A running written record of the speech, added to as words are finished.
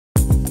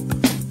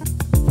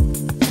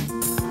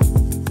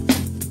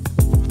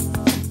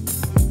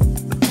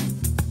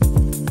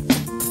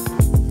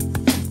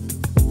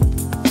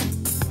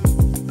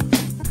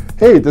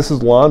Hey, this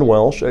is Lon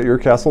Welsh at Your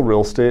Castle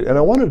Real Estate, and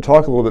I wanted to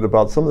talk a little bit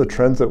about some of the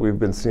trends that we've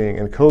been seeing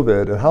in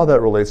COVID and how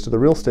that relates to the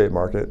real estate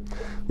market.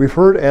 We've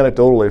heard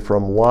anecdotally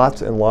from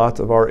lots and lots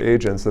of our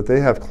agents that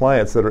they have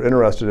clients that are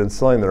interested in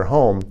selling their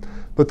home,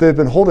 but they've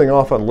been holding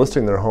off on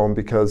listing their home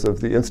because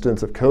of the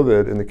incidence of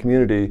COVID in the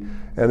community,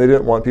 and they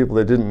didn't want people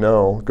they didn't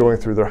know going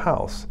through their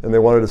house. And they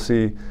wanted to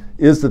see,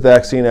 is the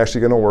vaccine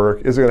actually going to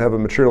work? Is it going to have a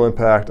material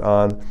impact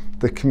on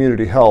the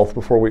community health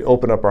before we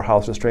open up our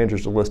house to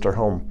strangers to list our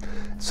home?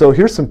 So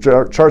here's some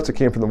charts that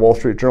came from the Wall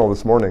Street Journal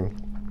this morning.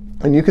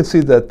 And you can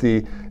see that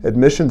the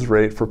admissions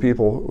rate for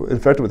people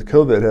infected with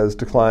COVID has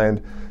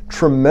declined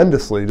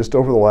tremendously just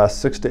over the last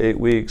 6 to 8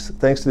 weeks,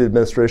 thanks to the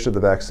administration of the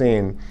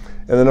vaccine.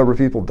 And the number of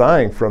people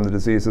dying from the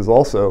disease is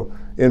also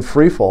in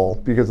free fall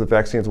because the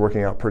vaccine is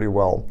working out pretty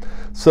well.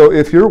 So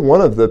if you're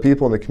one of the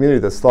people in the community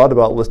that's thought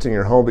about listing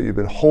your home but you've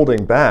been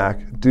holding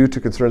back due to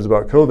concerns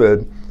about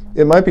COVID,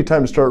 it might be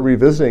time to start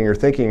revisiting your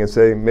thinking and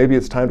say, maybe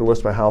it's time to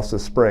list my house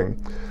this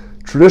spring.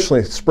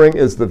 Traditionally, spring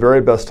is the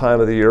very best time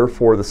of the year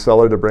for the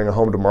seller to bring a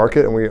home to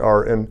market, and we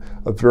are in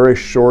a very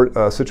short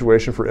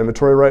situation for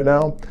inventory right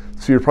now.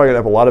 So you're probably going to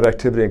have a lot of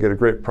activity and get a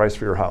great price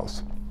for your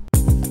house.